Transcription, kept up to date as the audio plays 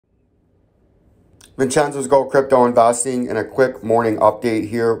Vincenzo's Gold Crypto Investing, and a quick morning update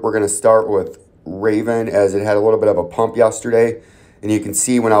here. We're going to start with Ravian, as it had a little bit of a pump yesterday. And you can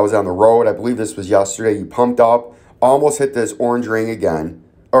see when I was on the road, I believe this was yesterday, you pumped up, almost hit this orange ring again,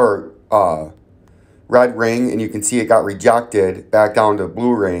 or red ring, and you can see it got rejected back down to the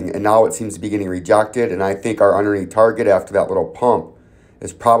blue ring, and now it seems to be getting rejected. And I think our underneath target after that little pump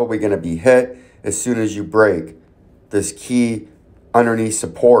is probably going to be hit as soon as you break this key underneath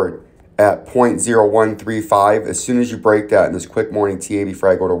support at 0.0135. As soon as you break that in this quick morning TA before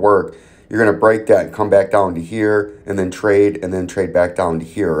I go to work, you're going to break that and come back down to here and then trade back down to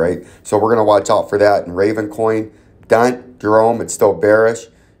here, right? So we're going to watch out for that in Raven coin. Dent, Jerome, it's still bearish.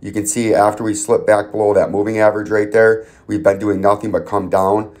 You can see after we slip back below that moving average right there, we've been doing nothing but come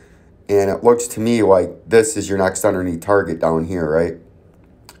down. And it looks to me like this is your next underneath target down here, right?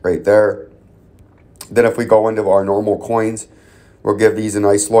 Right there. Then if we go into our normal coins, we'll give these a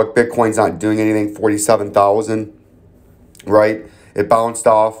nice look. Bitcoin's not doing anything, 47,000, right? It bounced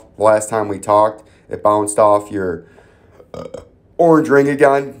off the last time we talked. It bounced off your orange ring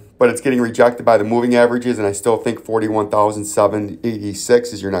again, but it's getting rejected by the moving averages, and I still think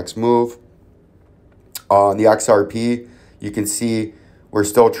 41,786 is your next move. On the XRP, you can see we're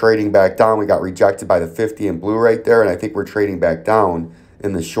still trading back down. We got rejected by the 50 in blue right there, and I think we're trading back down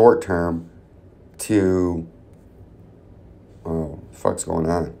in the short term to... oh, what the fuck's going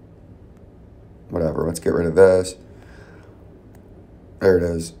on? Whatever, let's get rid of this. There it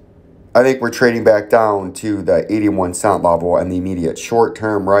is. I think we're trading back down to the 81 cent level and the immediate short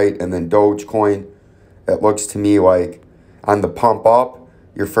term, right? And then Dogecoin, it looks to me like on the pump up,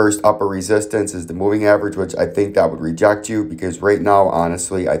 your first upper resistance is the moving average, which I think that would reject you, because right now,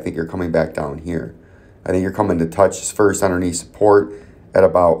 honestly, I think you're coming back down here. I think you're coming to touch this first underneath support at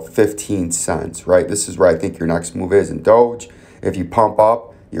about 15 cents, right? This is where I think your next move is in Doge. If you pump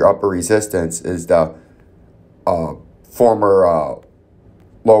up, your upper resistance is the former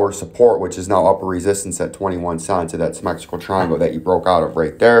lower support, which is now upper resistance at 21 cents. So that symmetrical triangle that you broke out of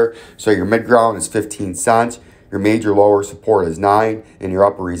right there. So your mid ground is 15 cents. Your major lower support is 9, and your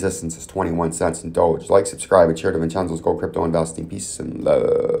upper resistance is 21 cents in Doge. Like, subscribe, and share to Vincenzo's Gold Crypto Investing. Peace and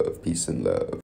love. Peace and love.